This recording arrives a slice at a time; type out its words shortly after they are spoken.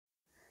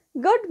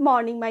Good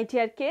morning, my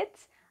dear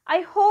kids. I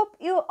hope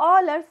you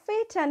all are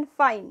fit and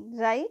fine,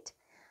 right?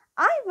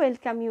 I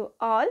welcome you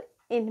all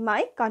in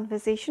my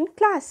conversation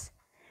class.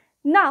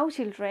 Now,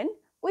 children,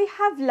 we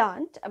have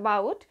learnt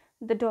about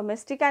the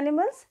domestic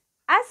animals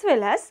as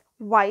well as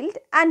wild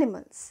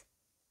animals.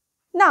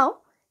 Now,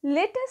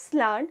 let us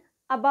learn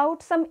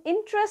about some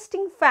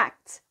interesting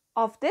facts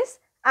of these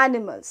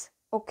animals.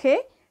 Okay,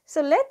 so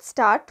let's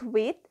start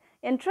with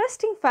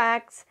interesting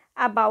facts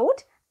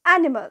about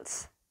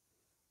animals.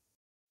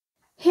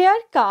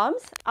 Here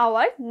comes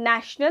our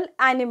national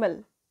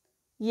animal.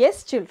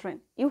 Yes,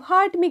 children, you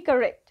heard me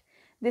correct.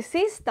 This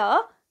is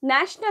the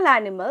national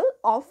animal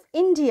of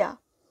India.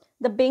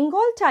 The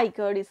Bengal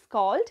tiger is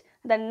called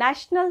the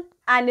national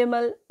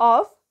animal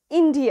of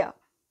India.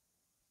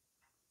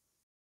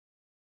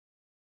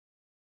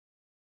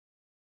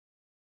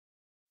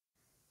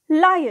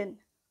 Lion,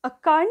 a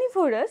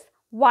carnivorous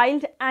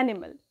wild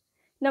animal.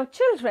 Now,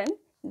 children,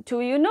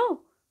 do you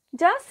know?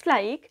 Just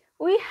like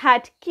we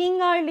had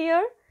king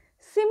earlier,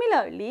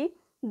 similarly,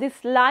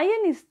 this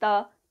lion is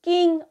the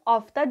king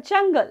of the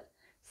jungle.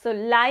 So,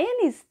 lion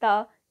is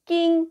the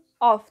king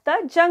of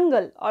the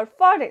jungle or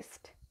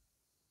forest.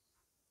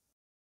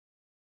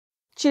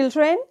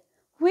 Children,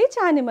 which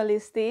animal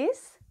is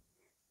this?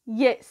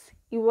 Yes,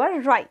 you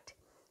are right.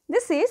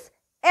 This is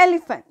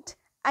elephant.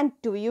 And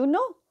do you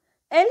know?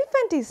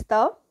 Elephant is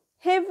the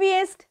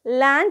heaviest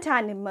land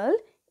animal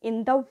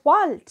in the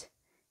world.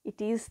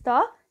 It is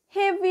the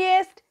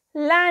heaviest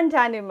land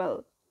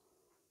animal.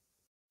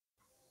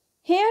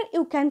 Here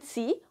you can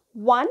see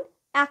one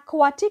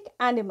aquatic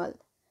animal.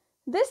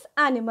 This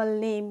animal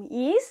name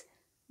is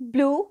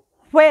blue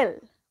whale.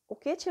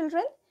 Okay,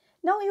 children?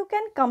 Now you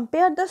can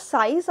compare the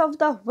size of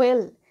the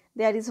whale.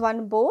 There is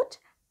one boat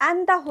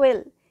and the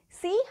whale.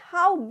 See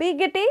how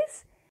big it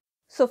is?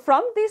 So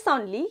from this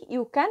only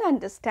you can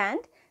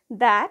understand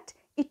that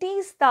it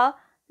is the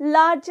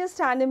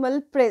largest animal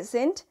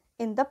present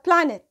in the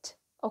planet.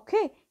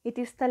 Okay, it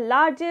is the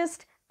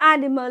largest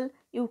animal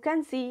you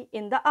can see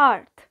in the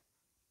earth.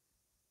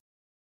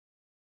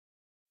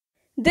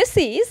 This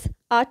is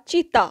a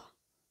cheetah.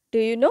 Do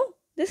you know?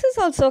 This is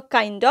also a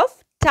kind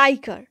of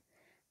tiger.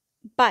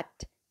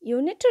 But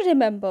you need to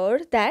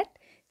remember that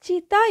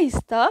cheetah is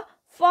the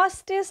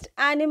fastest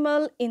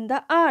animal in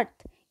the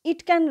earth.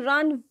 It can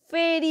run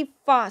very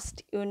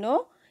fast, you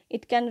know.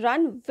 It can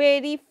run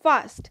very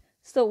fast.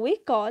 So we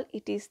call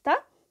it is the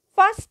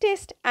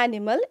fastest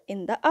animal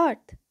in the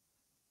earth.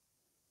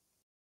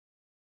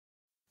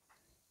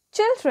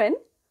 Children,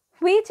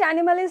 which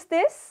animal is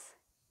this?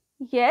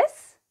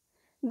 Yes,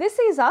 this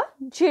is a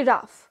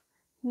giraffe.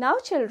 Now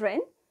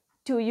children,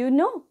 do you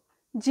know?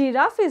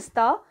 Giraffe is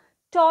the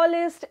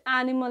tallest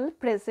animal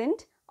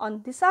present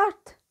on this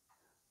earth.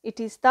 It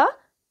is the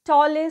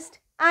tallest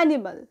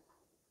animal.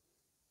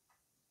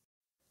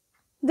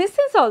 This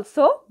is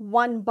also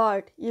one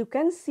bird. You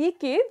can see,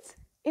 kids,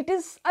 it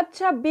is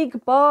such a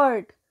big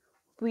bird.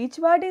 Which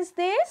bird is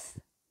this?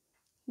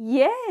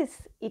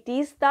 Yes, it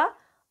is the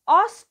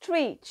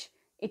ostrich.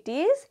 It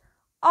is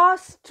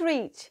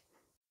ostrich.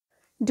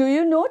 Do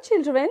you know,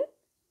 children?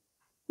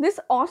 This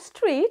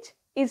ostrich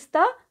is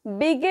the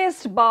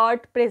biggest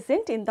bird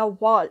present in the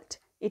world.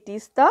 It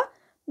is the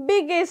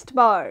biggest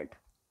bird.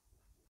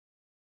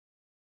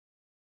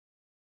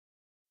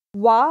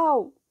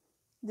 Wow!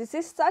 This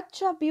is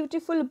such a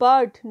beautiful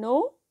bird,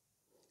 no?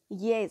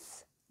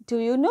 Yes. Do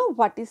you know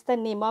what is the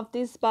name of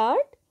this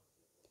bird?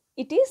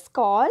 It is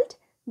called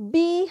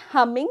bee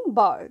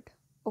hummingbird.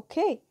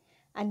 Okay.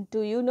 And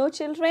do you know,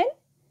 children?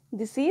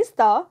 This is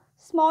the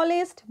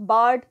smallest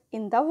bird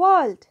in the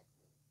world.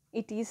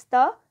 It is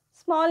the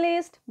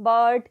smallest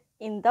bird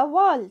in the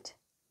world.